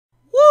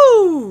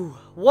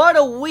what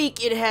a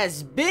week it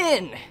has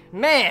been.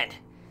 Man,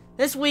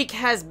 this week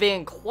has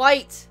been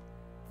quite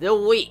the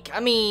week. I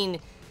mean,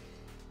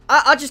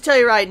 I'll just tell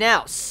you right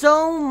now,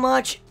 so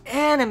much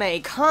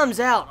anime comes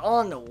out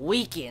on the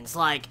weekends.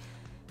 Like,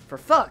 for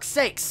fuck's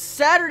sake,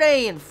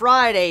 Saturday and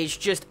Friday is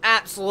just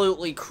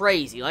absolutely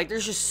crazy. Like,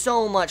 there's just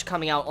so much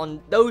coming out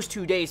on those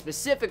 2 days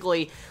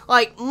specifically.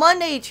 Like,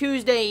 Monday,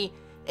 Tuesday,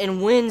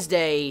 and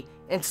Wednesday,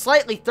 and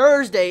slightly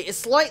Thursday is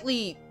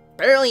slightly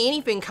barely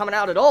anything coming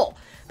out at all.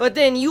 But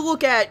then you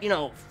look at,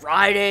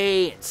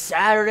 Friday and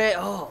Saturday,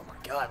 oh my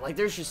god, like,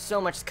 there's just so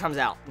much that comes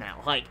out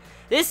now. Like,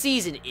 this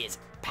season is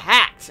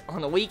packed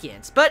on the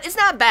weekends, but it's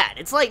not bad.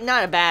 It's, like,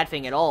 not a bad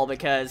thing at all,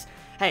 because,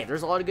 hey,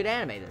 there's a lot of good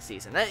anime this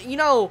season.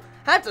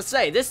 I have to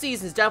say, this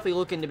season's definitely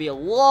looking to be a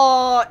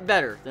lot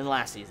better than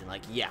last season.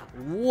 Like, yeah,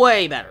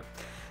 way better.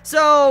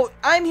 So,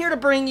 I'm here to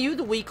bring you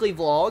the weekly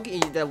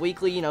vlog, the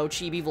weekly,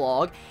 Chibi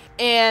vlog,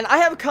 and I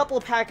have a couple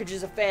of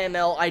packages of fan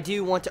mail I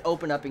do want to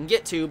open up and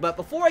get to, but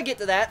before I get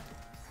to that,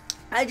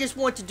 I just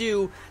want to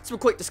do some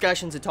quick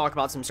discussions and talk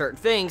about some certain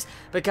things,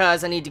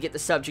 because I need to get the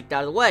subject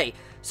out of the way.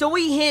 So,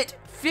 we hit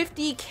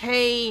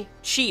 50k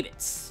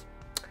Chibits.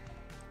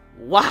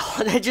 Wow,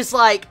 that just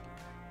like,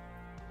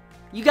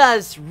 you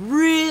guys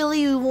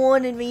really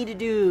wanted me to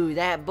do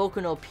that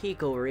Boku no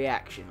Pico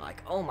reaction.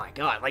 Like, oh my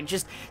god. Like,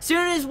 just as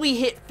soon as we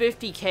hit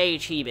 50k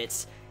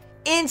Chibits,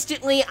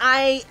 instantly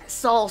I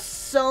saw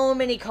so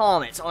many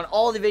comments on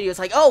all the videos.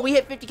 Like, oh, we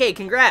hit 50k.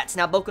 Congrats.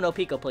 Now, Boku no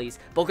Pico, please.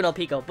 Boku no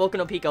Pico. Boku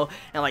no Pico.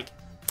 And I'm like,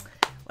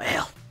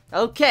 well,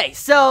 okay.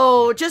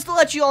 So, just to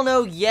let you all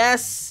know,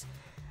 yes,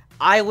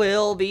 I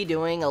will be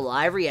doing a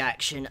live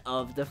reaction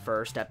of the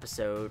first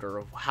episode,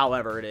 or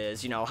however it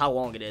is, how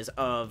long it is,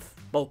 of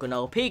Boku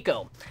no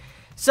Pico.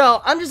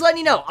 So, I'm just letting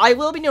you know, I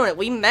will be doing it.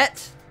 We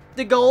met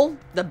the goal,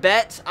 the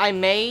bet I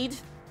made.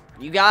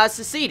 You guys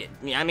succeeded.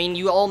 I mean,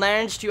 you all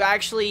managed to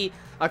actually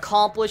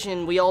accomplish,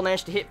 and we all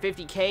managed to hit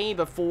 50k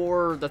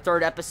before the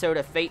third episode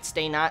of Fate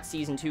Stay Night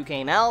Season 2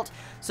 came out.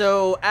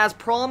 So, as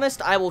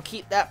promised, I will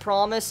keep that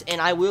promise,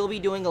 and I will be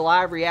doing a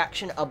live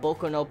reaction of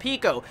Boku no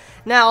Pico.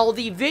 Now,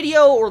 the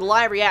video or the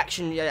live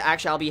reaction,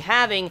 actually, I'll be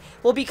having,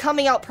 will be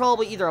coming out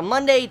probably either a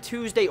Monday,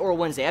 Tuesday, or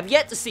Wednesday. I've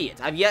yet to see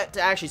it. I've yet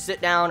to actually sit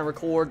down and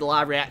record the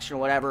live reaction or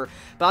whatever,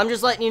 but I'm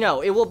just letting you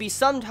know, it will be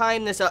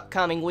sometime this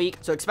upcoming week,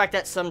 so expect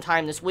that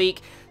sometime this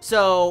week.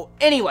 So,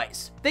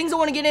 anyways, things I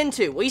want to get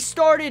into. We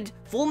started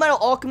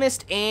Fullmetal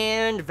Alchemist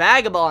and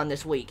Vagabond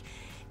this week.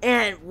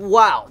 And,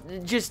 wow,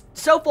 just,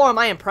 so far,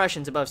 my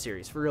impressions of both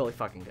series were really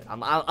fucking good.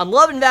 I'm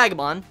loving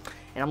Vagabond,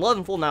 and I'm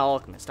loving Fullmetal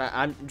Alchemist.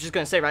 I'm just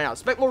going to say right now,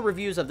 expect more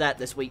reviews of that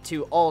this week,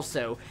 too,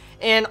 also.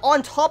 And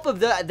on top of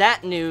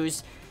that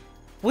news,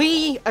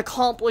 we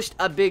accomplished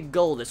a big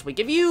goal this week.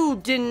 If you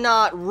did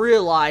not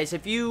realize,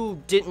 if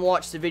you didn't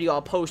watch the video I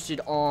posted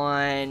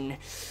on,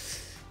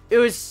 it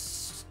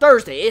was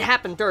Thursday. It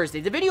happened Thursday.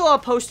 The video I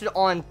posted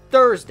on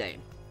Thursday,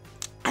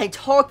 I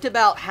talked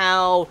about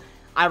how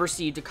I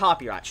received a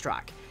copyright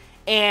strike.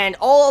 And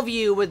all of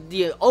you, with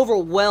the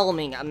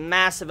overwhelming,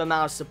 massive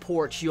amount of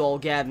support you all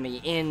gave me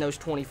in those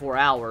 24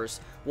 hours,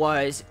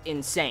 was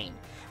insane.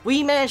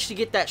 We managed to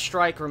get that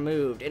strike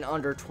removed in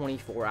under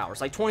 24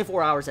 hours. Like,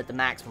 24 hours at the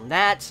maximum.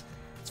 It's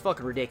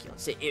fucking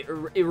ridiculous. It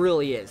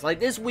really is. Like,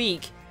 this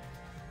week,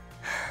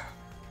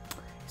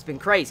 it's been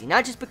crazy.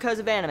 Not just because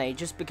of anime,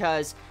 just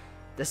because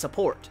the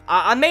support.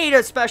 I made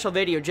a special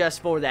video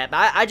just for that,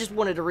 but I just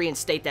wanted to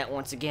reinstate that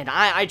once again.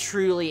 I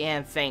truly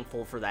am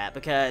thankful for that,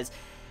 because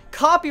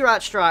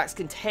copyright strikes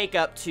can take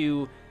up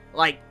to,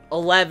 like,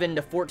 11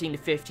 to 14 to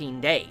 15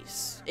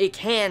 days. It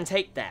can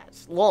take that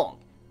long.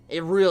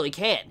 It really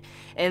can.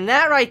 And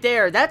that right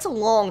there, that's a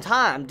long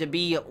time to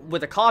be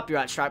with a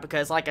copyright strike,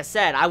 because, like I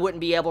said, I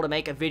wouldn't be able to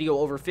make a video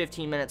over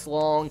 15 minutes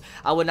long.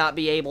 I would not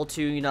be able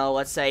to,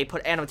 let's say,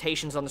 put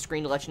annotations on the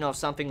screen to let you know if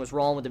something was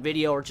wrong with the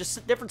video, or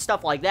just different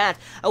stuff like that.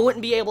 I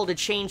wouldn't be able to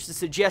change the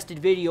suggested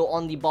video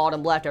on the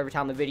bottom left every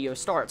time the video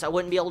starts. I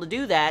wouldn't be able to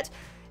do that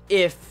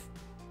if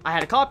I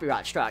had a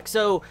copyright strike.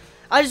 So,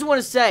 I just want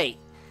to say,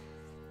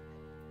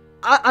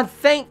 I'm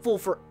thankful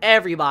for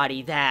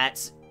everybody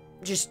that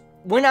just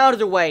went out of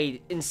their way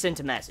and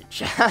sent a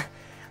message.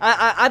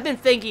 I've been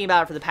thinking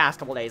about it for the past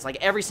couple days. Like,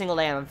 every single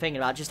day I've been thinking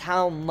about just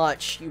how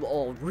much you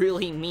all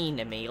really mean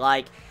to me.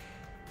 Like,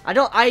 I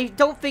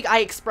don't think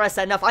I express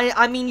that enough.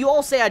 I mean, you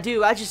all say I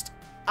do.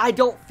 I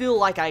don't feel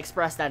like I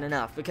express that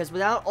enough. Because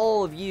without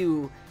all of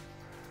you,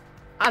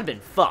 I'd been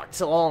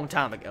fucked a long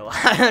time ago.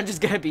 I'm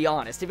just gonna be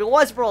honest. If it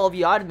was for all of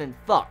you, I'd have been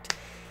fucked.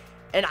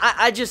 And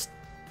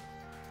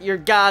your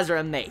guys are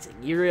amazing.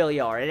 You really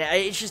are. And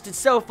it's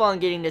so fun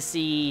getting to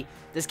see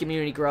this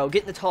community grow,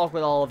 getting to talk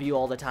with all of you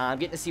all the time,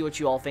 getting to see what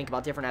you all think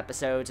about different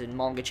episodes and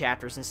manga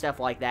chapters and stuff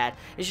like that.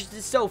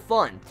 It's so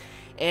fun.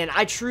 And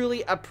I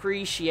truly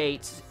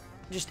appreciate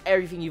just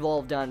everything you've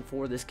all done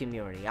for this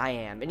community. I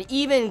am. And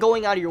even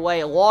going out of your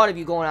way, a lot of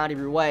you going out of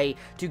your way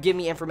to give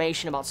me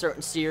information about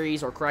certain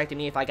series or correcting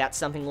me if I got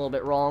something a little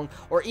bit wrong.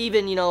 Or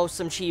even, you know,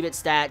 some Chibit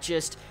stat,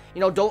 just,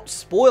 you know, don't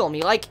spoil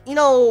me. Like, you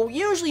know,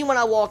 usually when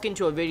I walk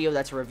into a video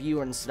that's a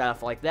review and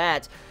stuff like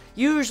that,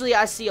 usually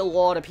I see a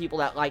lot of people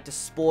that like to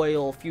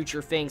spoil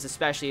future things,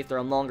 especially if they're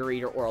a manga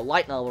reader or a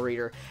light novel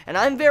reader. And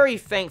I'm very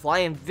thankful. I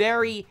am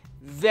very,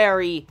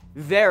 very,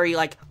 very,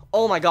 like,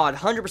 oh my god,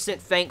 100%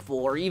 thankful,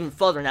 or even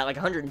further than that, like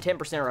 110%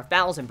 or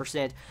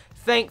 1000%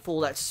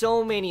 thankful that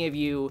so many of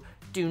you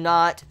do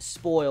not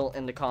spoil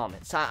in the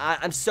comments.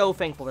 I'm so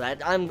thankful for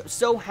that. I'm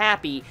so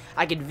happy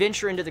I could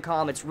venture into the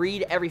comments,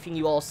 read everything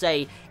you all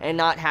say, and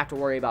not have to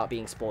worry about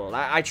being spoiled.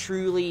 I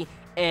truly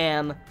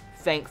am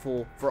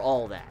thankful for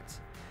all that.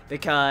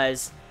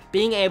 Because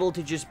being able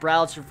to just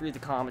browse through the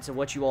comments of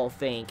what you all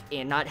think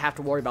and not have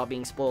to worry about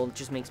being spoiled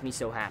just makes me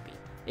so happy.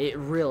 It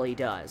really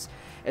does.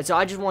 And so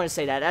I just want to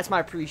say that. That's my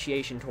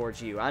appreciation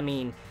towards you. I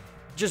mean,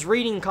 just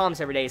reading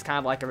comments every day is kind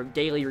of like a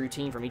daily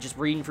routine for me. Just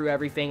reading through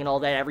everything and all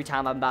that. Every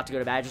time I'm about to go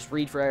to bed, just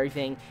read through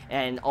everything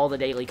and all the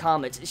daily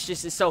comments.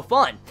 It's so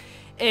fun.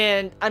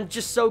 And I'm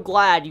just so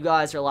glad you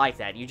guys are like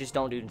that. You just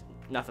don't do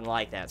nothing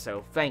like that.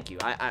 So thank you.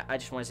 I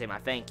just want to say my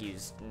thank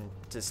yous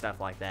to stuff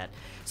like that.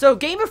 So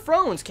Game of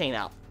Thrones came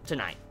out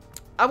tonight.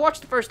 I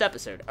watched the first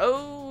episode.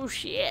 Oh,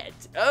 shit.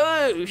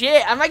 Oh,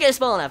 shit. I'm not gonna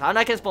spoil enough. I'm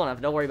not gonna spoil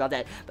enough. Don't worry about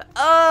that. But,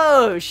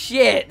 oh,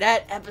 shit.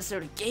 That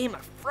episode of Game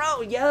of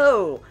Thrones,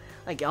 yo.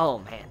 Like, oh,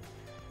 man.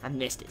 I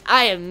missed it.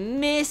 I have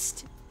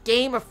missed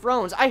Game of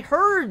Thrones. I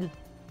heard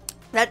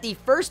that the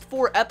first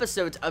 4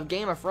 episodes of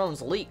Game of Thrones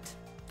leaked.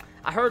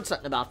 I heard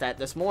something about that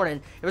this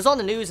morning. It was on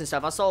the news and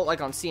stuff. I saw it,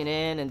 like, on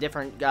CNN and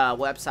different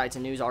websites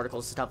and news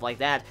articles and stuff like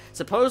that.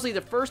 Supposedly,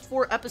 the first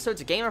 4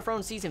 episodes of Game of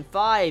Thrones Season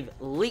 5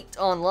 leaked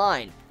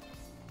online.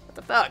 What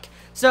the fuck?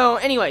 So,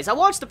 anyways, I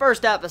watched the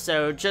first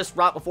episode just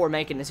right before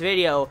making this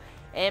video,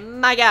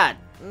 and my god,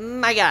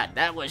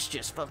 that was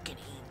just fucking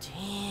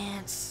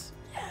intense.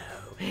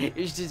 No, it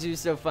was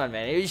so fun,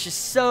 man. It was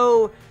just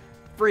so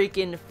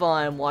freaking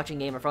fun watching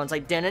Game of Thrones.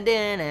 Like, I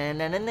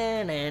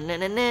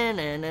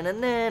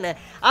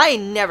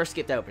never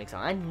skipped the opening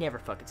song. I never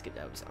fucking skipped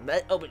the opening song.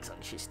 That opening song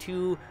is just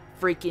too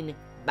freaking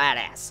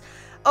badass.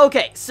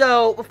 Okay,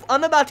 so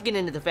I'm about to get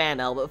into the fan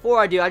mail, but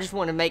before I do, I just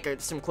want to make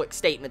some quick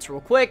statements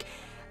real quick.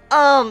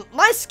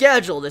 My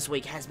schedule this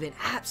week has been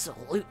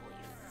absolutely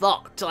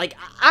fucked. Like,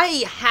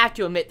 I have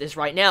to admit this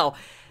right now.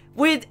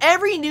 With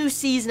every new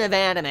season of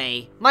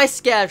anime, my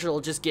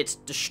schedule just gets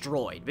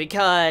destroyed,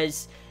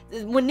 because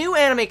when new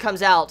anime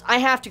comes out, I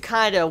have to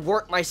kind of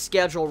work my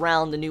schedule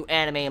around the new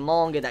anime and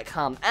manga that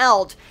come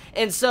out,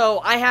 and so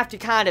I have to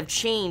kind of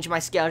change my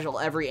schedule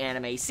every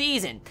anime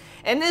season.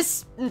 And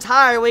this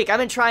entire week, I've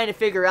been trying to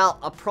figure out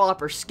a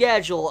proper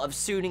schedule of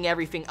suiting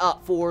everything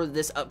up for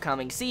this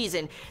upcoming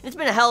season. And it's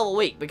been a hell of a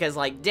week, because,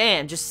 like,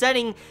 damn, just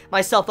setting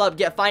myself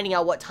up, finding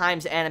out what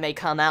times anime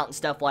come out and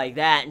stuff like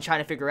that, and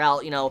trying to figure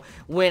out, you know,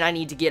 when I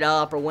need to get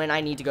up or when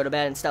I need to go to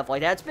bed and stuff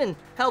like that. It's been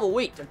a hell of a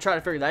week to try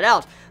to figure that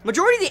out.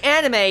 Majority of the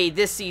anime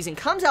this season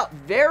comes out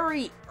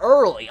very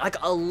early. Like,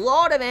 a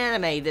lot of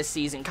anime this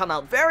season come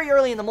out very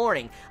early in the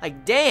morning.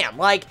 Like, damn,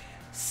 like,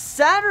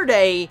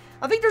 Saturday,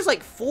 I think there's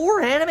like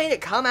 4 anime that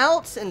come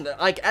out in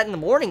the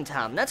morning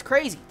time. That's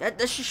crazy.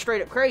 That's just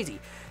straight up crazy.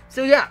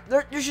 So yeah,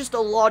 there's just a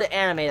lot of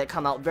anime that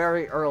come out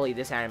very early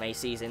this anime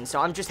season. So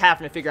I'm just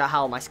having to figure out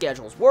how my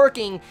schedule is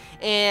working,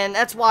 and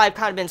that's why I've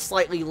kind of been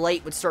slightly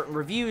late with certain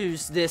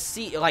reviews this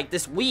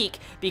week,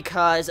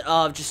 because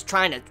of just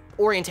trying to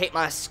orientate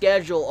my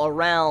schedule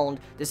around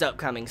this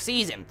upcoming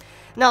season.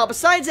 Now,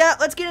 besides that,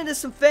 let's get into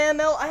some fan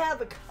mail. I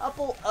have a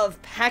couple of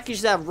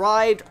packages that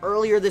arrived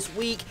earlier this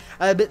week.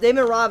 But they've been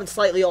arriving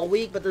slightly all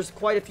week, but there's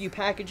quite a few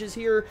packages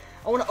here.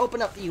 I want to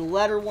open up the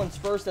letter ones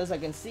first, as I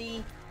can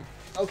see.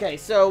 Okay,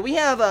 so we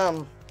have,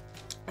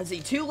 let's see,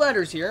 2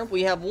 letters here.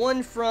 We have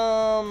one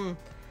from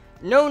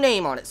no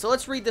name on it, so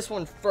let's read this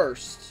one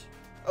first.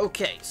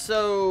 Okay,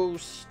 so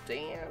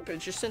stamp,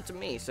 it's just sent to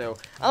me, so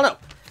I don't know.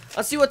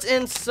 Let's see what's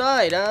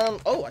inside.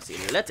 Oh, I see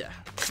a letter.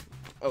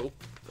 Oh,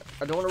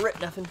 I don't want to rip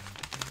nothing.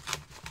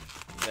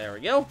 There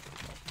we go.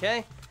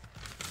 Okay.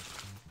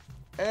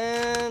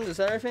 And is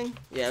that everything?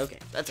 Yeah, okay.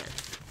 That's it.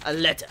 A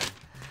letter.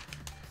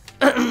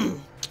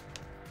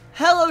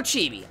 Hello,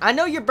 Chibi. I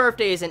know your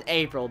birthday is in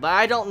April, but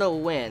I don't know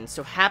when,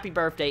 so happy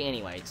birthday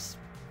anyways.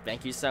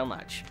 Thank you so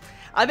much.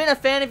 I've been a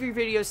fan of your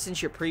videos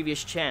since your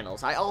previous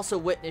channels. I also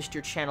witnessed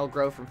your channel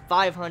grow from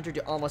 500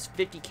 to almost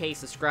 50k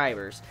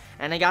subscribers,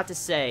 and I got to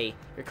say,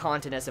 your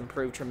content has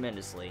improved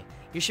tremendously.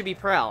 You should be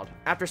proud.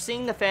 After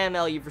seeing the fan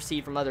mail you've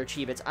received from other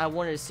Chibits, I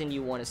wanted to send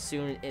you one as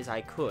soon as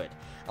I could.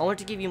 I want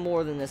to give you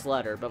more than this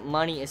letter, but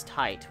money is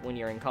tight when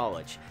you're in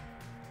college.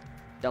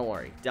 Don't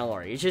worry, don't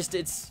worry.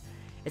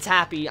 It's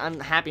happy. I'm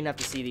happy enough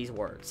to see these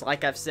words,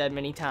 like I've said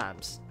many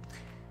times.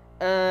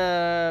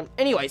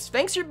 Anyways,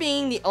 thanks for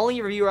being the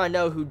only reviewer I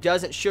know who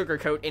doesn't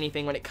sugarcoat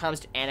anything when it comes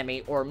to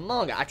anime or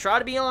manga. I try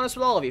to be honest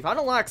with all of you. If I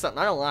don't like something,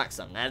 I don't like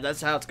something. That's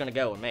how it's gonna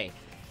go with me.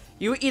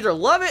 You either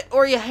love it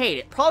or you hate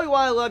it. Probably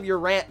why I love your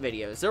rant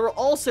videos. There were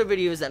also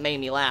videos that made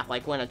me laugh,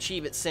 like when a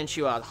Chibit sent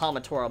you a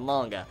Hamatora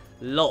manga.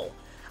 Lol.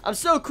 I'm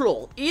so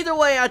cruel. Either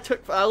way,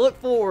 I look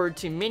forward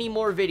to many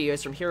more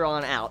videos from here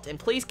on out, and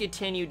please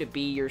continue to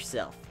be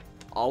yourself.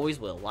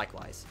 Always will,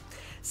 likewise.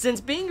 Since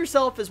being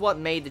yourself is what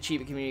made the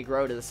Chibit community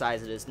grow to the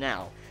size it is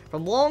now.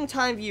 From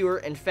longtime viewer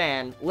and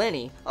fan,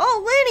 Lenny.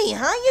 Oh, Lenny,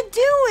 how you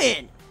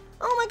doing?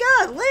 Oh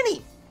my god,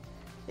 Lenny.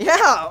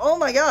 Yeah, oh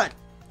my god.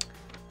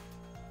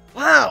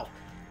 Wow.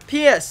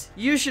 P.S.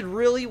 You should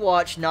really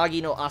watch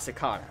Nagi no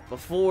Asakara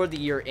before the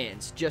year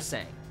ends. Just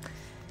saying.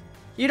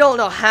 You don't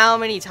know how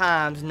many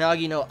times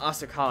Nagi no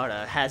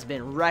Asakara has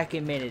been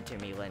recommended to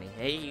me, Lenny.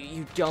 Hey,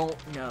 you don't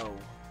know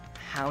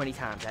how many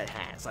times that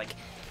has. Like,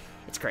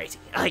 it's crazy.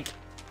 Like,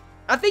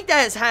 I think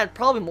that has had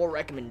probably more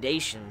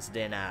recommendations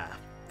than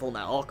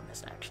Fullmetal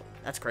Alchemist, actually.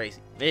 That's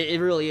crazy. It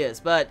really is.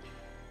 But,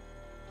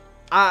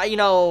 you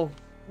know,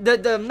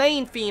 the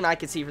main theme I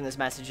can see from this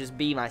message is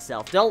be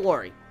myself. Don't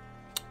worry.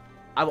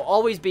 I will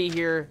always be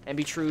here and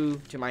be true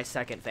to my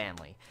second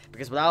family.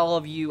 Because without all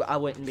of you, I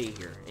wouldn't be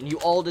here. And you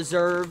all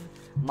deserve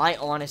my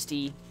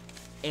honesty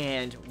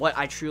and what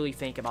I truly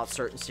think about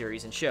certain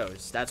series and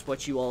shows. That's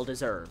what you all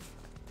deserve.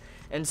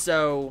 And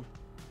so,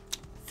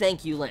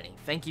 thank you, Lenny.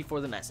 Thank you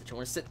for the message. I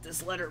want to sit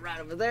this letter right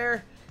over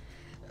there.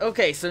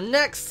 Okay, so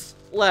next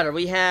letter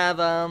we have,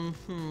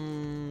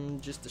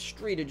 just a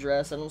street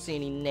address. I don't see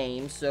any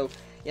names. So,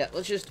 yeah,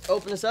 let's just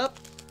open this up.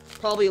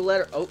 Probably a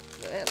letter. Oh,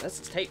 man,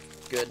 this is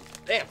taped. Good.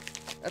 Damn.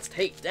 That's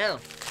taped down.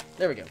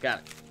 There we go.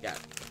 Got it.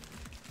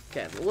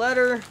 Okay, the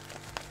letter.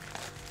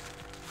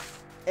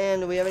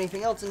 And do we have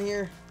anything else in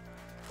here?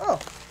 Oh.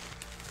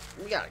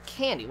 We got a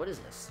candy. What is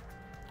this?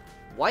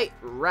 White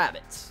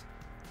rabbits.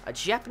 A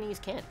Japanese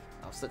candy.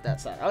 I'll set that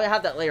aside. I'll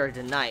have that later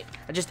tonight.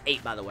 I just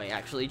ate, by the way,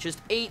 actually. Just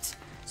ate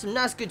some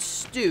nice good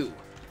stew.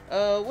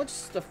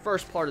 What's the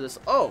first part of this?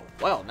 Oh,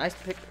 wow. Nice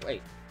pic.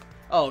 Wait.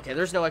 Oh, okay.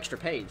 There's no extra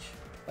page.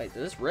 Wait,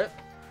 did this rip?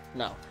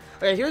 No.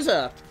 Okay, here's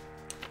a...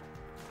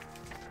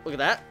 Look at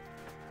that.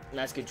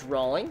 Nice good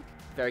drawing.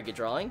 Very good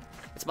drawing.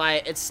 It's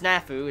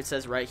Snafu. It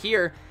says right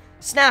here,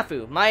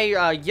 Snafu, my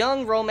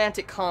young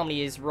romantic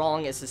comedy is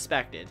wrong as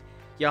suspected.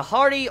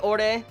 Yahari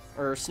Ore,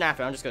 or Snafu,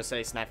 I'm just gonna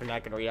say Snafu, I'm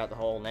not gonna read out the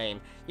whole name.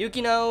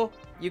 Yukino,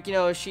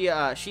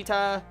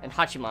 Shita, and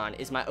Hachiman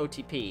is my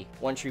OTP.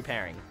 One true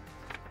pairing.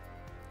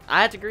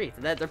 I have to agree.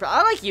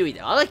 I like Yui,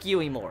 though. I like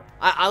Yui more.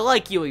 I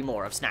like Yui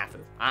more of Snafu.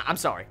 I'm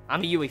sorry.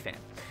 I'm a Yui fan.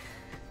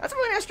 That's a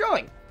really nice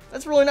drawing.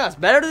 That's really nice.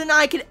 Better than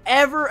I could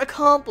ever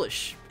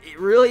accomplish. It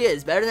really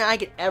is. Better than I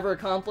could ever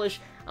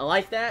accomplish. I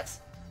like that.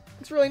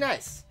 It's really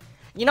nice.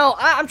 You know,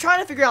 I'm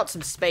trying to figure out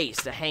some space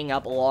to hang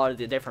up a lot of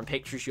the different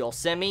pictures you all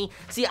send me.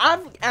 See,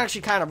 I've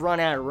actually kind of run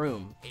out of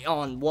room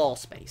on wall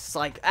space.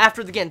 Like,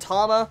 after the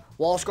Gintama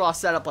wall scroll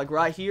set up, like,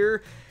 right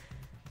here,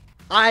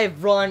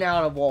 I've run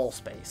out of wall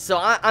space. So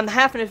I'm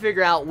having to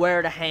figure out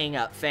where to hang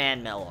up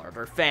fan mail art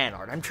or fan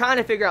art. I'm trying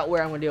to figure out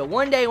where I'm going to do it.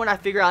 One day when I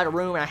figure out a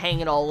room and I hang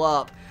it all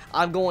up,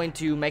 I'm going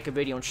to make a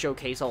video and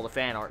showcase all the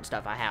fan art and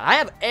stuff I have. I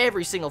have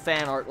every single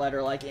fan art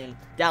letter, like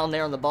down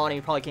there on the bottom.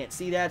 You probably can't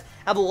see that.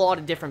 I have a lot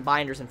of different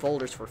binders and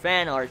folders for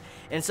fan art.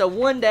 And so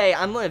one day,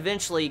 I'm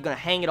eventually going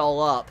to hang it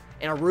all up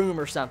in a room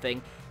or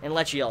something and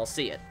let you all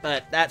see it.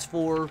 But that's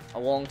for a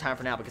long time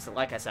from now because,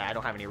 like I said, I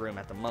don't have any room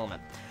at the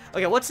moment.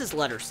 Okay, what's this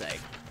letter say?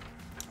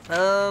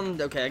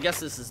 Okay, I guess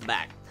this is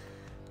back.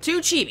 To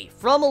Chibi,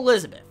 from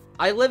Elizabeth.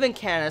 I live in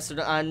Canada,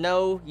 so I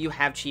know you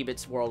have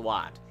Chibits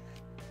worldwide.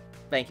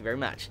 Thank you very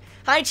much.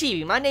 Hi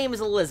Chibi, my name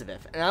is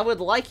Elizabeth, and I would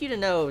like you to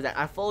know that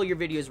I follow your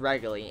videos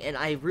regularly, and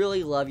I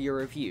really love your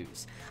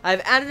reviews.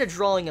 I've added a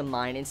drawing of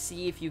mine, and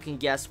see if you can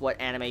guess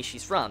what anime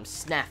she's from,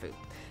 Snafu.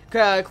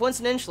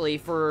 Coincidentally,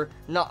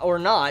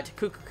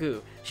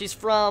 Kukuku. She's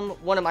from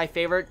one of my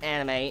favorite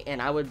anime, and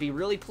I would be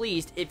really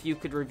pleased if you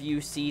could review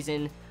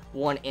Season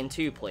 1 and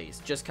 2,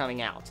 please. Just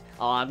coming out.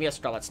 I'm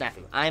just talking about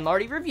Snafu. I'm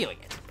already reviewing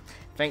it.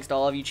 Thanks to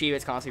all of you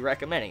Chibits constantly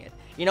recommending it.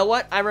 You know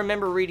what? I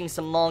remember reading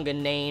some manga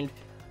named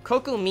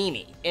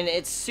Kokomimi, and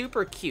it's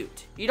super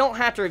cute. You don't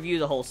have to review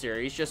the whole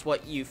series, just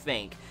what you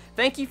think.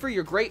 Thank you for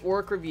your great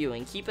work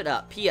reviewing. Keep it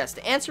up. P.S.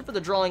 The answer for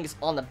the drawing is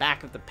on the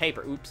back of the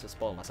paper. Oops, I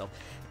spoiled myself.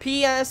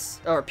 P.S.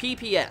 or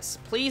P.P.S.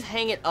 Please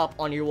hang it up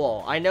on your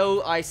wall. I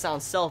know I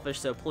sound selfish,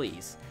 so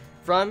please.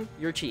 From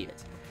your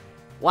Chibit.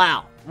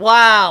 Wow.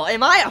 Wow.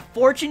 Am I a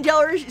fortune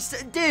teller?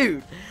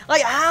 Dude.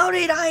 Like, how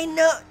did I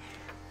know?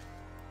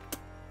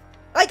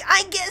 Like,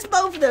 I guess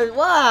both of those.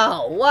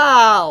 Wow.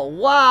 Wow.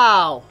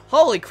 Wow.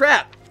 Holy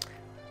crap.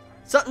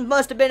 Something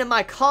must have been in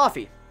my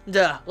coffee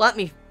to let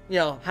me, you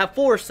know, have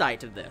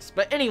foresight of this.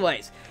 But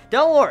anyways,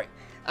 don't worry.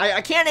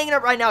 I can't hang it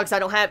up right now because I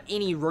don't have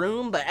any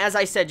room. But as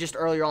I said just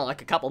earlier on,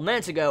 like a couple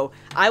minutes ago,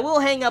 I will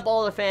hang up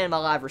all the fan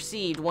mail I've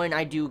received when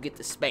I do get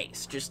the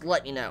space. Just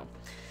let you know.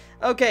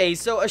 Okay,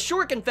 so a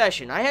short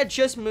confession. I had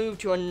just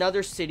moved to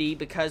another city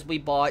because we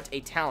bought a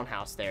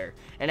townhouse there.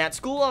 And at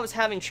school I was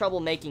having trouble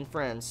making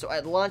friends, so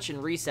at lunch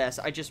and recess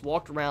I just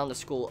walked around the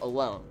school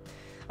alone.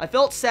 I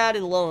felt sad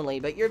and lonely,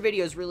 but your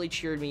videos really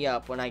cheered me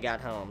up when I got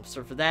home,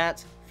 so for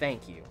that,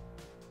 thank you.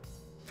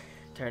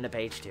 Turn to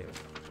page 2.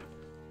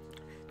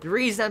 The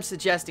reason I'm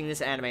suggesting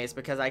this anime is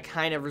because I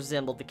kind of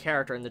resembled the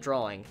character in the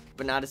drawing,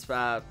 but not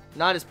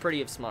as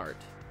pretty of smart.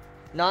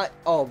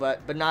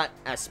 But not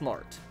as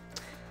smart.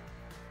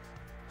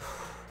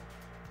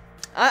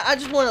 I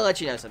just want to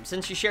let you know something.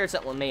 Since you shared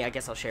something with me, I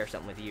guess I'll share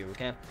something with you,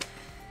 okay?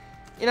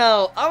 You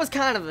know, I was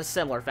kind of a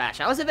similar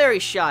fashion. I was a very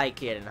shy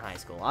kid in high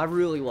school. I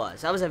really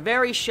was. I was a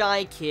very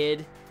shy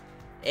kid,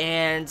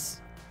 and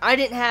I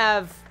didn't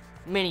have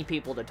many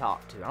people to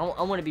talk to.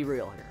 I want to be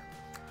real here.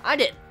 I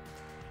did.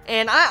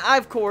 And I,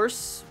 of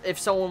course, if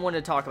someone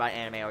wanted to talk about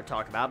anime, I would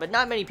talk about it, but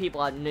not many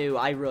people knew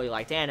I really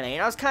liked anime,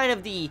 and I was kind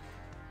of the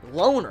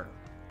loner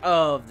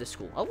of the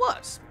school. I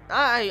was.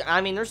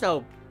 I mean, there's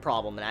no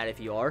problem in that if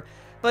you are,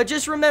 but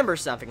just remember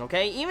something,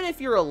 okay? Even if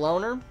you're a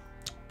loner,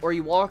 or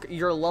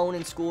you're alone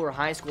in school or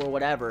high school or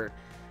whatever,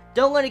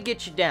 don't let it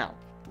get you down,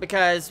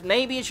 because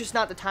maybe it's just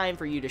not the time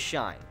for you to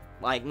shine.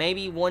 Like,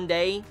 maybe one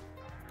day,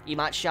 you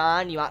might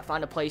shine, you might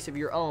find a place of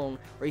your own,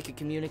 where you can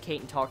communicate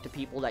and talk to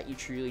people that you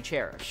truly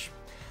cherish.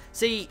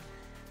 See,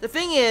 the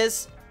thing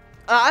is,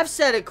 I've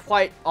said it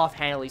quite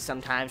offhandedly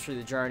sometimes through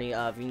the journey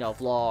of, you know,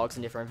 vlogs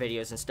and different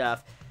videos and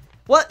stuff.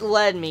 What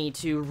led me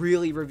to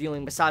really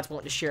reviewing, besides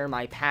wanting to share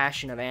my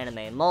passion of anime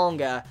and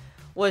manga,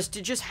 was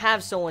to just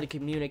have someone to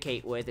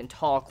communicate with and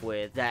talk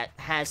with that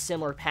has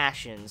similar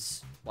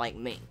passions like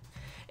me.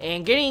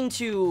 And getting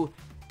to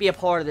be a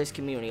part of this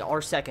community,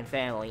 our second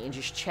family, and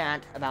just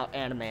chat about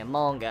anime and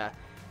manga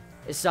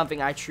is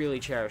something I truly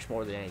cherish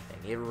more than anything.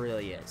 It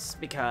really is.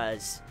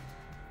 Because,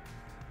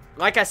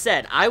 like I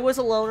said, I was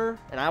a loner,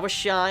 and I was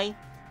shy,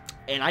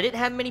 and I didn't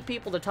have many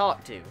people to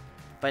talk to.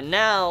 But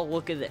now,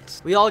 look at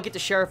this. We all get to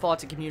share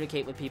thoughts and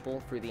communicate with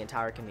people through the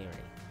entire community.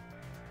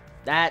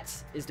 That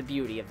is the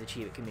beauty of the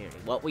Chibit community.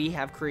 What we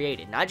have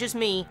created. Not just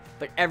me,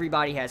 but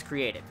everybody has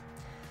created.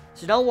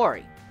 So don't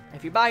worry.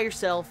 If you're by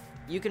yourself,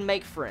 you can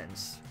make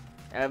friends.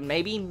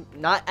 Maybe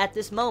not at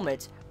this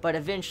moment, but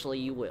eventually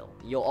you will.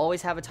 You'll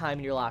always have a time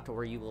in your life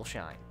where you will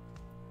shine.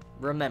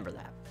 Remember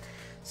that.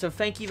 So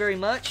thank you very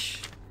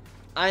much.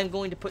 I'm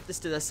going to put this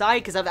to the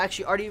side because I've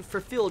actually already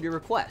fulfilled your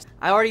request.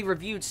 I already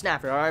reviewed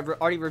Snafu. I've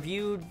already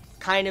reviewed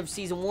kind of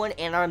Season 1,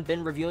 and I've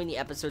been reviewing the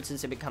episodes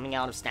since they've been coming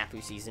out of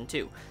Snafu Season 2.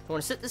 So I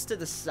want to set this to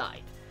the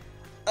side.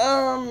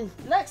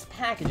 Next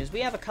packages.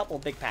 We have a couple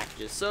big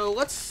packages. So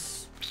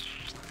let's,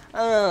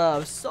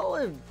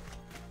 solid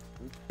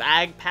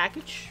bag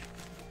package.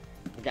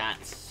 We got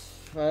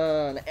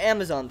an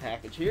Amazon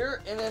package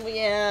here, and then we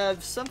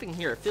have something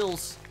here. It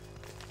feels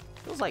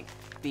like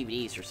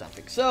DVDs or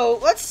something. So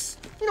let's,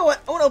 you know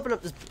what? I want to open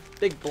up this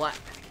big black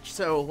package.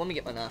 So let me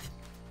get my knife.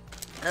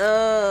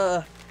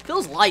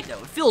 Feels light though.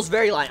 It feels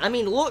very light. I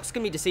mean, looks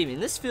can be deceiving.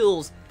 This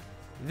feels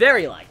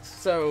very light.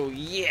 So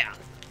yeah.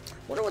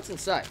 Wonder what's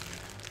inside.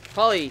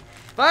 Probably,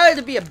 if I had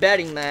to be a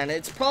betting man,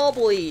 it's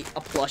probably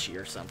a plushie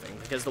or something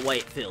because the way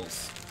it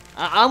feels.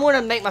 I want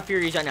to make my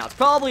theories right now. It's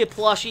probably a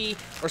plushie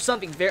or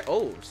something very...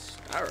 Oh,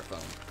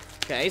 styrofoam.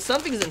 Okay,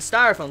 something's in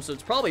styrofoam, so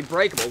it's probably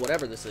breakable,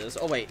 whatever this is.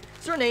 Oh, wait.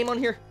 Is there a name on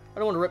here? I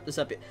don't want to rip this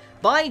up yet.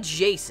 By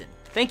Jason.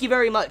 Thank you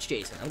very much,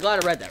 Jason. I'm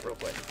glad I read that real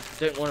quick.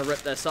 Didn't want to rip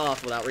this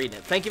off without reading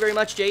it. Thank you very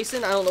much,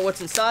 Jason. I don't know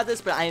what's inside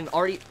this, but I am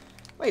already...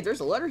 Wait,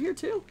 there's a letter here,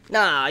 too?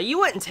 Nah, you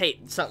wouldn't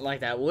tape something like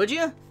that, would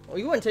you? Well,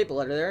 you wouldn't tape a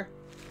letter there.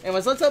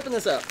 Anyways, let's open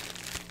this up.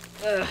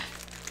 Ugh.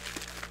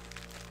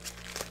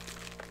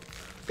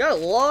 Got a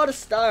lot of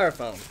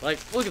styrofoam. Like,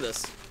 look at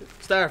this.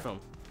 Styrofoam.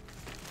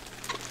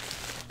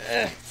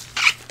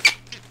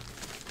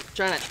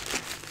 Try not.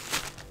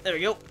 There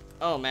we go.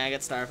 Oh man, I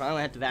got styrofoam. I'm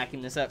gonna have to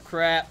vacuum this up.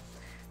 Crap.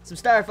 Some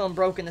styrofoam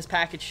broke in this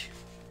package.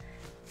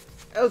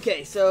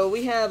 Okay, so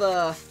we have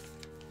a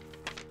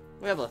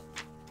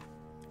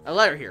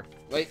letter here.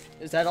 Wait,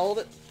 is that all of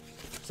it?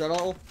 Is that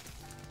all?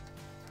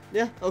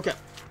 Yeah. Okay.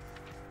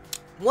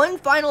 One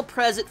final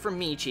present from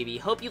me, Chibi.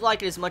 Hope you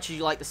like it as much as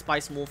you like the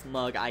Spice Wolf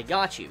mug I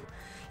got you.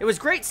 It was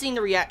great seeing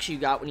the reaction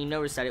you got when you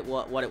noticed that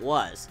what it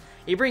was.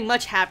 You bring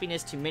much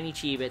happiness to many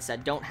Chibits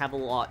that don't have a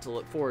lot to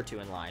look forward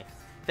to in life.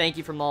 Thank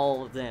you from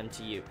all of them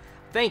to you.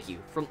 Thank you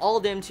from all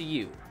of them to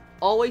you.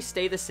 Always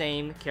stay the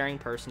same caring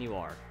person you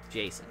are,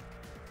 Jason.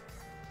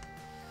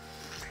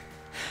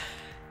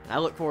 I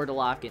look forward to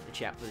live getting to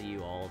chat with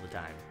you all the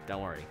time.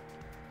 Don't worry.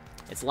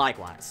 It's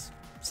likewise.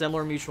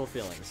 Similar mutual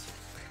feelings.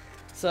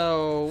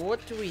 So,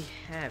 what do we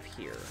have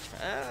here?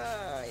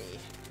 I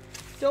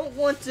don't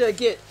want to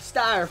get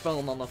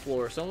styrofoam on the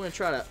floor, so I'm going to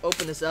try to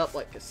open this up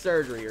like a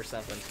surgery or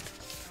something.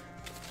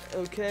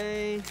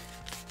 Okay.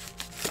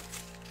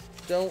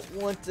 Don't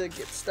want to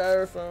get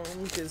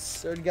styrofoam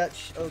because I already got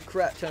a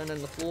crap ton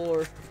on the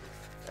floor.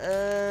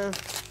 There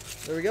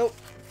we go.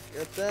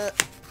 Got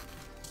that.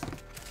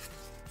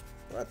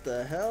 What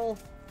the hell?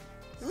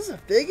 Is this a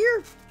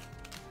figure?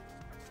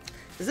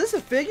 Is this a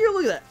figure?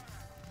 Look at that.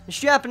 It's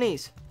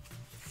Japanese.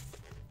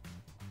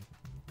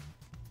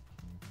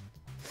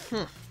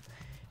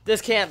 This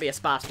can't be a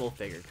Spice Wolf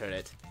figure, could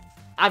it?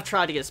 I've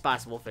tried to get a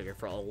Spice Wolf figure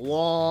for a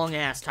long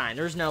ass time.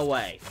 There's no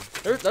way.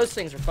 Those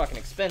things are fucking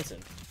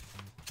expensive.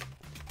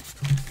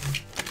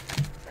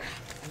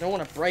 I don't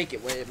want to break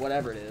it with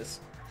whatever it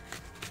is.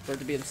 For it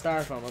to be in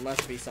styrofoam, it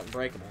must be something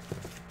breakable.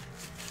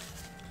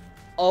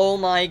 Oh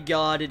my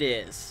god, it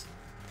is.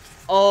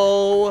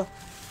 Oh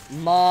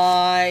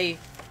my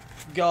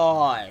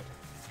god.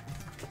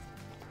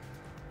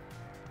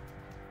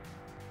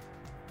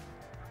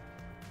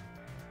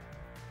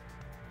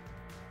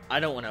 I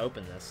don't want to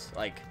open this.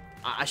 Like,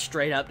 I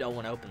straight up don't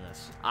want to open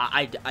this.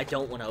 I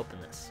don't want to open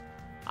this.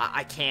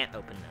 I can't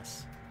open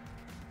this.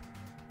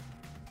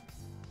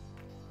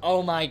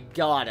 Oh my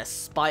god, a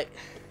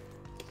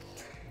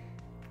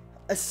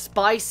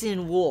Spice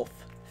and Wolf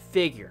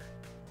figure.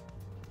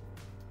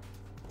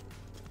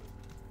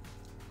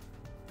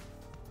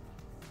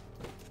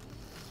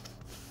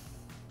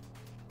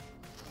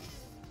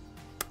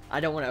 I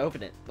don't want to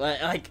open it,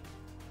 but like,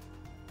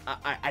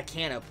 I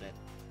can't open it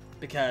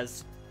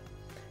because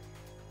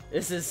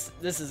this is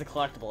a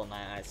collectible in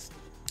my eyes.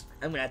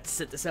 I'm gonna have to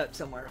set this up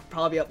somewhere,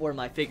 probably up where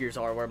my figures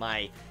are, where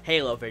my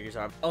Halo figures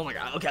are. Oh my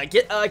god,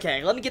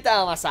 okay, let me get that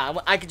on my side.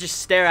 I could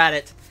just stare at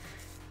it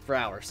for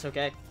hours,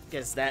 okay?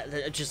 Because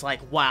that just like,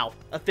 wow,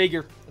 a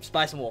figure of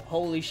Spice and Wolf,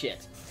 holy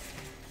shit.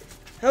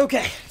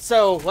 Okay,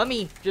 so let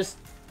me just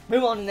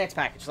move on to the next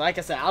package. Like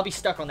I said, I'll be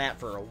stuck on that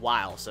for a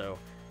while, so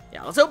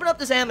yeah, let's open up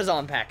this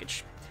Amazon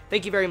package.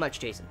 Thank you very much,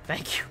 Jason.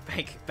 Thank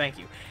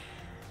you.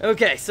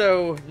 Okay,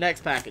 so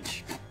next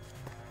package.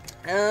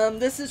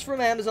 This is from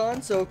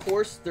Amazon, so of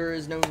course there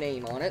is no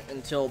name on it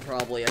until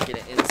probably I get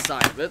it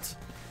inside of it.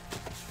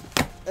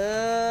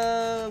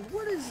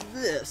 What is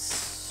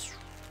this?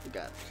 We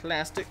got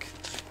plastic.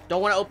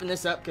 Don't want to open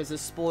this up because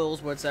this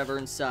spoils what's ever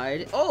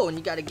inside. Oh, and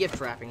you got a gift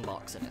wrapping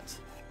box in it.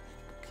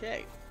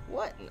 Okay,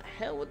 what in the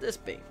hell would this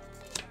be?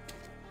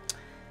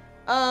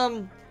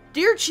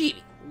 Dear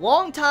Chibi,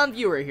 long-time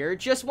viewer here,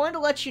 just wanted to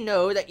let you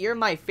know that you're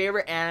my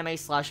favorite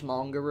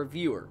anime/manga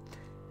reviewer.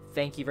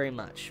 Thank you very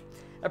much.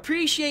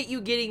 Appreciate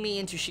you getting me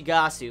into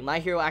Shigatsu, My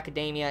Hero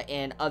Academia,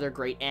 and other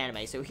great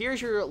anime. So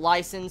here's your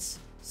license,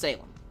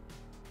 Salem.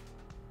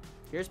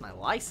 Here's my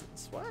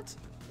license. What?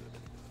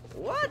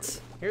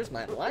 What? Here's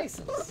my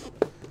license.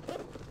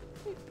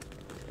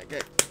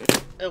 Okay.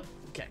 Oh,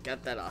 okay,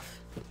 got that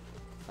off.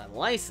 My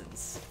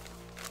license.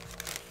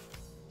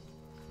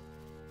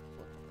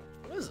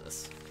 What is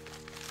this?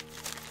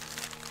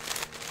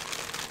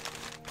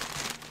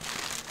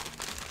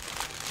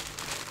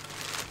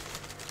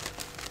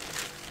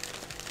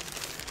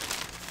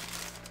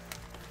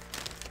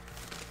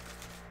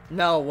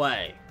 No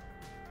way.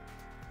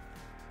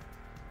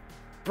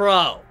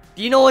 Bro,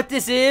 do you know what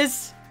this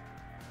is?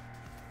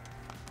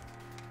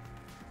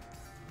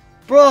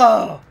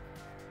 Bro!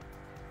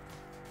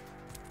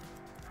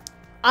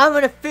 I'm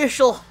an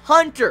official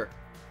hunter.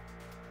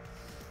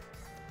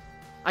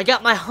 I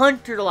got my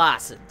hunter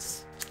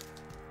license.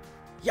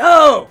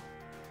 Yo!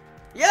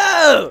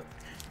 Yo!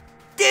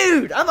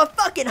 Dude, I'm a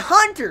fucking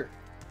hunter!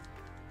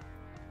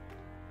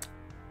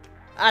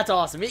 That's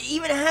awesome. It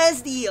even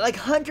has the, like,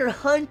 Hunter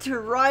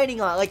writing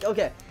on it. Like,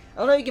 okay, I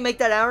don't know if you can make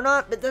that out or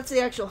not, but that's the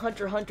actual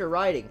Hunter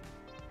writing.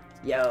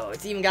 Yo,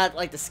 it's even got,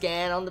 like, the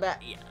scan on the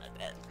back. Yeah,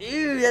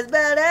 dude, that's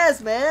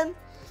badass, man.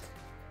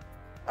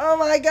 Oh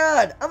my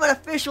god, I'm an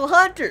official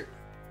hunter.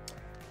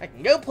 I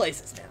can go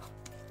places now.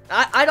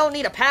 I don't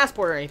need a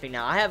passport or anything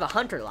now. I have a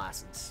hunter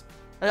license.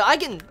 I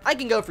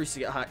can go through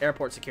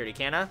airport security,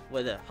 can I?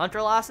 With a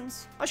hunter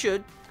license? I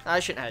should.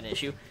 I shouldn't have an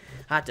issue.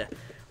 I have to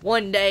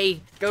one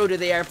day go to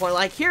the airport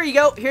like, here you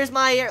go, here's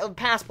my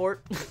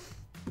passport.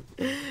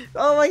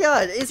 Oh my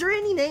god, is there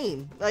any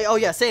name? Like, oh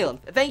yeah, Salem.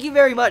 Thank you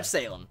very much,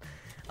 Salem.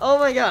 Oh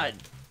my god.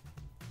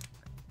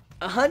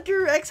 A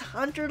Hunter X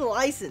Hunter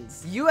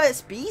license.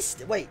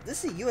 USB wait,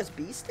 this is a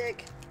USB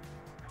stick?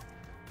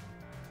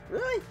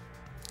 Really?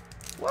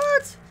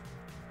 What?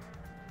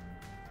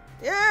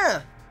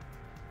 Yeah.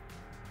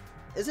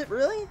 Is it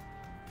really?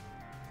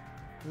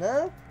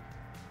 No?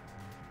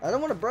 I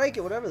don't want to break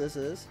it, whatever this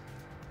is.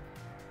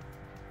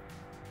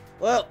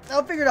 Well,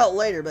 I'll figure it out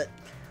later, but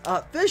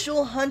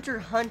official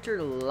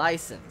Hunter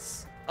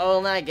license. Oh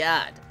my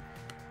god.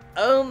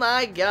 Oh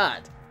my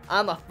god.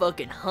 I'm a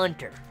fucking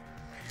hunter.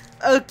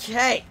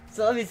 Okay,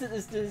 so let me set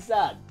this to the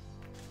side.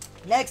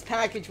 Next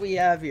package we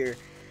have here.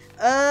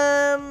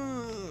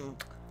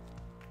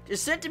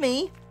 Just sent to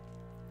me.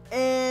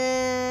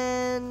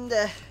 And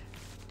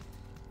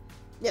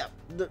yeah,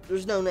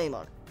 there's no name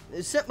on it.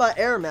 It's sent by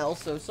airmail,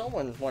 so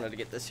someone wanted to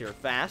get this here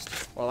fast.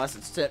 Well, unless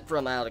it's sent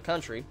from out of the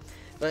country.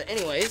 But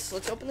anyways,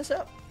 let's open this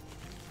up.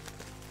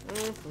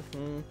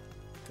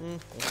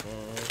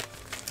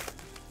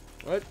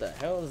 What the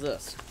hell is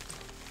this?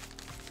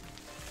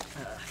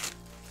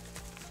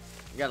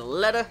 You got a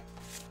letter?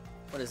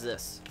 What is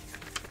this?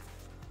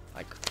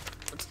 Like,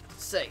 let's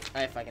see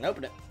if I can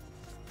open it.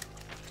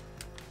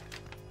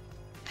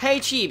 Hey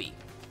Chibi,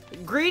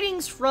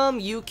 greetings from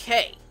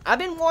UK. I've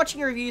been watching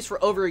your reviews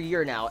for over a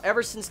year now,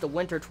 ever since the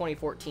winter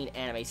 2014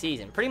 anime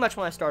season, pretty much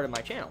when I started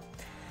my channel.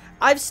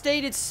 I've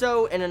stated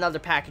so in another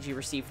package you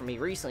received from me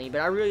recently,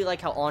 but I really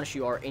like how honest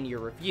you are in your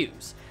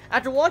reviews.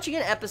 After watching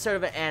an episode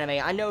of an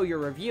anime I know you're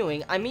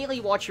reviewing, I immediately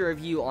watch your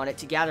review on it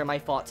to gather my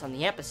thoughts on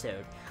the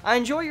episode. I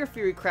enjoy your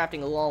theory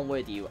crafting along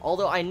with you,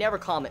 although I never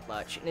comment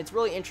much, and it's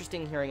really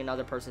interesting hearing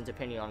another person's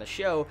opinion on the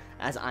show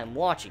as I'm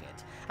watching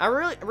it. I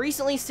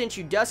recently sent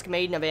you Dusk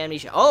Maiden of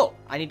Animation. Oh,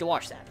 I need to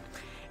watch that.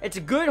 It's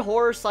a good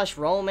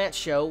horror/romance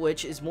show,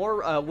 which is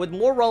more with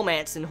more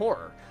romance than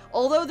horror.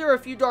 Although there are a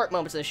few dark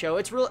moments in the show,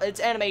 its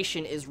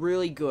animation is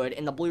really good,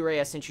 and the Blu-ray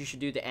I sent you should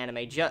do the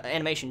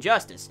animation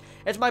justice.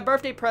 It's my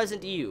birthday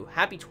present to you.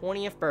 Happy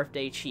 20th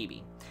birthday,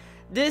 Chibi.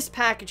 This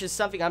package is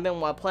something I've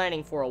been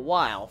planning for a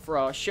while, for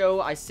a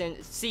show I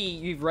see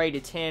you've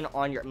rated 10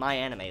 on my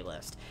anime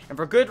list, and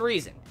for good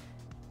reason.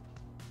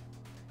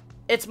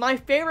 It's my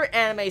favorite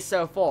anime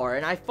so far,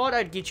 and I thought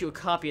I'd get you a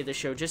copy of the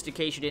show just in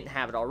case you didn't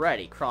have it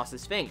already. Cross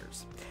his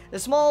fingers. The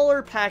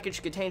smaller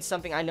package contains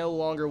something I no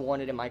longer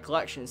wanted in my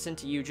collection and sent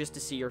to you just to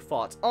see your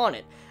thoughts on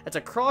it. It's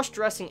a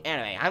cross-dressing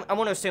anime. I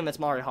want to assume it's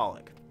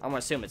Mariaholic. I want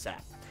to assume it's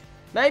that.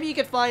 Maybe you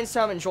could find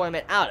some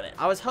enjoyment out of it.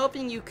 I was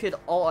hoping you could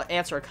all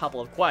answer a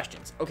couple of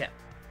questions. Okay.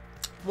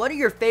 What are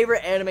your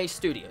favorite anime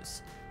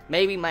studios?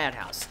 Maybe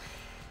Madhouse.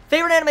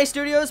 Favorite anime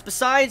studios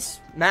besides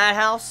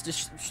Madhouse,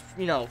 just,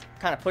 you know,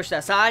 kind of push that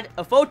aside,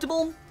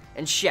 Ufotable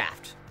and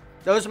Shaft.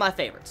 Those are my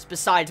favorites,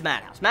 besides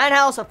Madhouse.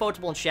 Madhouse,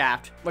 Ufotable, and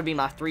Shaft would be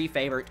my 3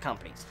 favorite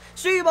companies.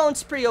 Studio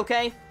Bones pretty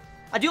okay.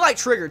 I do like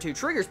Trigger, too.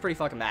 Trigger's pretty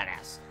fucking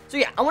badass. So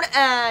yeah, I want to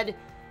add,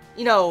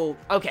 you know,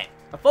 okay,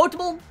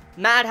 Ufotable,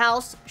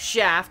 Madhouse,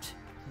 Shaft,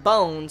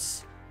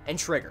 Bones, and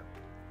Trigger.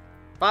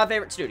 5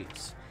 favorite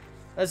studios.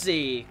 Let's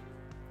see.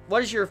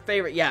 What is your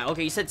favorite? Yeah,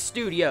 okay, you said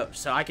studios,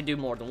 so I could do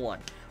more than one.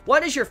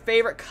 What is your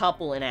favorite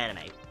couple in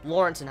anime?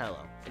 Lawrence and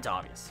Holo. It's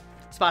obvious.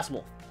 Spice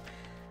Wolf.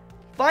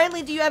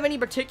 Finally, do you have any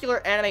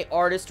particular anime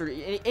artist or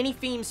any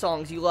theme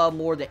songs you love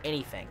more than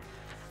anything?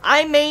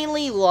 I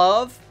mainly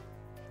love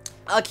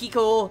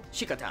Akiko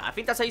Shikata. I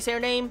think that's how you say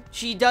her name.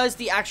 She does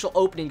the actual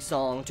opening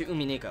song to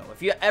Umineko.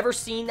 If you've ever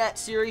seen that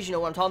series, you know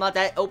what I'm talking about,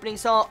 that opening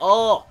song.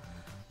 Oh,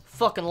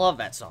 fucking love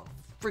that song.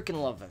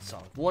 Freaking love that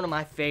song. One of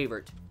my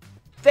favorite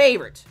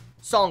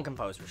song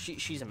composers.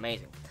 She's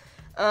amazing.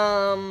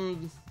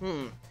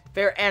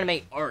 Favorite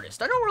anime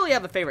artist. I don't really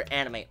have a favorite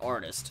anime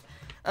artist.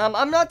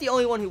 I'm not the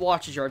only one who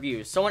watches your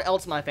reviews. Someone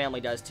else in my family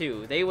does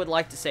too. They would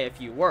like to say a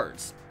few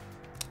words.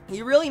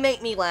 You really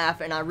make me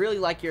laugh, and I really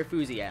like your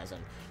enthusiasm.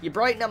 You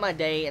brighten up my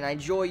day, and I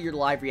enjoy your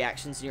live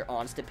reactions and your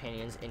honest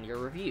opinions in your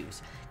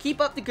reviews.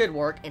 Keep up the good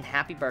work, and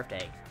happy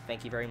birthday.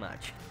 Thank you very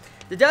much.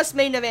 The Dusk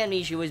Maiden of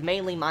Amnesia was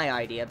mainly my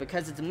idea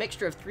because it's a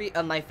mixture of 3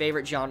 of my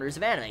favorite genres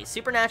of anime: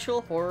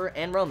 supernatural, horror,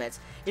 and romance.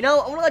 You know,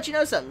 I want to let you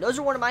know something. Those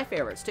are one of my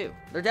favorites, too.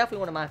 They're definitely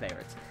one of my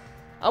favorites.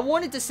 I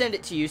wanted to send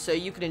it to you so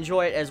you could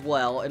enjoy it as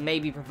well and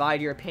maybe provide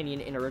your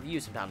opinion in a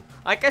review sometime.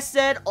 Like I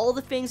said, all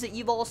the things that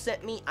you've all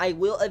sent me, I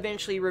will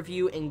eventually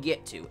review and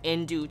get to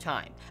in due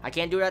time. I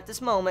can't do it at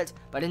this moment,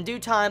 but in due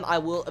time, I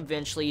will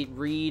eventually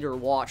read or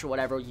watch or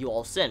whatever you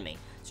all send me.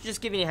 So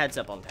just giving you a heads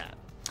up on that.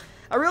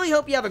 I really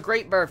hope you have a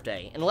great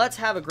birthday, and let's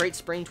have a great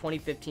spring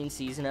 2015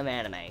 season of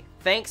anime.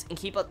 Thanks, and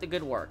keep up the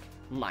good work.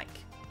 Mike.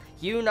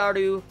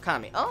 Naru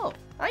Kami. Oh,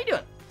 how you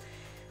doing?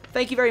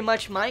 Thank you very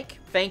much, Mike.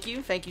 Thank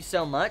you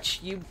so much.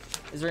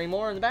 Is there any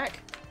more in the back?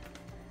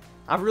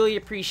 I really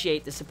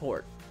appreciate the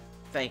support.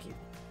 Thank you.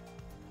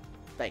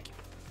 Thank you.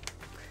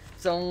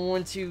 So I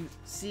want to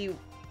see...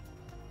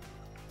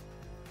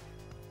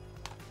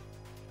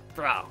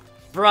 Bro.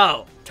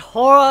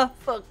 Tora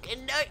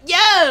fucking...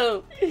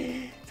 Yo!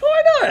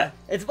 Toradora!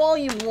 It's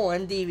volume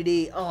 1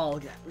 DVD. Oh,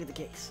 God, look at the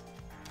case.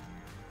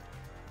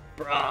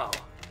 Bro.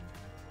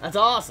 That's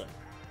awesome.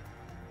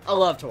 I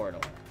love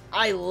Toradora.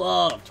 I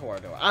love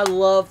Toradora. I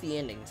love the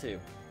ending, too.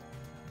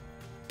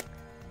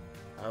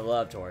 I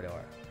love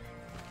Toradora.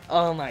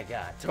 Oh my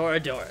god,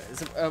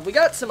 Toradora. We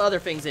got some other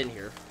things in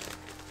here.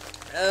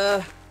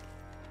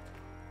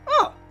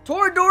 Oh,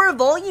 Toradora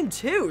Volume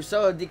 2.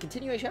 So, the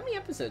continuation. How many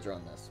episodes are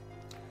on this?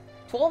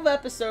 12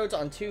 episodes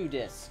on 2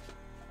 discs.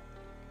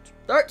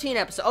 13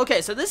 episodes.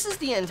 Okay, so this is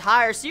the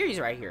entire series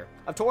right here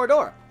of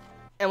Toradora.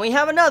 And we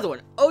have another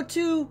one.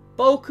 Otu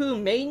Boku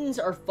Maidens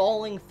Are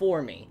Falling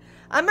For Me.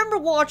 I remember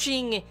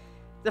watching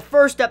the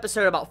first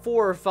episode about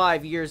 4 or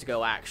 5 years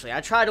ago, actually.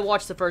 I tried to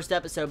watch the first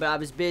episode, but I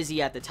was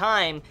busy at the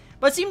time.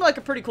 But it seemed like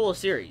a pretty cool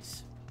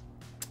series.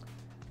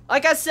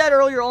 Like I said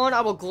earlier on,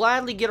 I will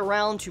gladly get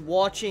around to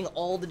watching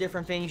all the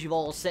different things you've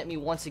all sent me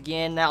once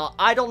again. Now,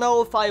 I don't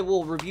know if I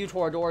will review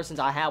Toradora since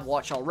I have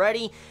watched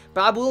already,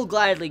 but I will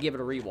gladly give it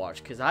a rewatch,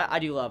 because I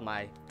do love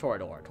my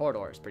Toradora.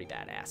 Toradora is pretty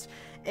badass.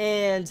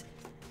 And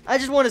I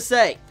just want to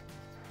say,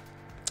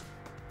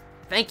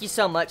 thank you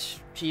so much,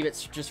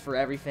 Chibit, just for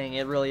everything.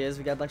 It really is.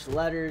 We got a bunch of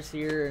letters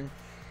here, and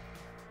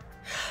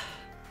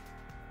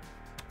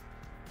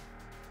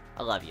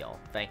I love you all.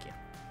 Thank you.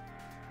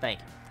 Thank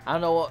you. I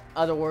don't know what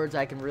other words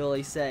I can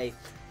really say.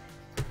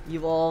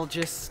 You've all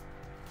just...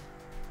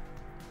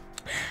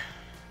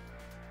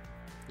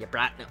 You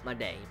brighten up my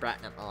day. You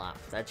brighten up my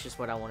life. That's just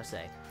what I want to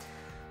say.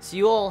 So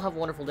you all have a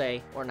wonderful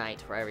day or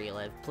night, wherever you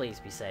live. Please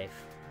be safe.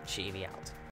 Chibi out.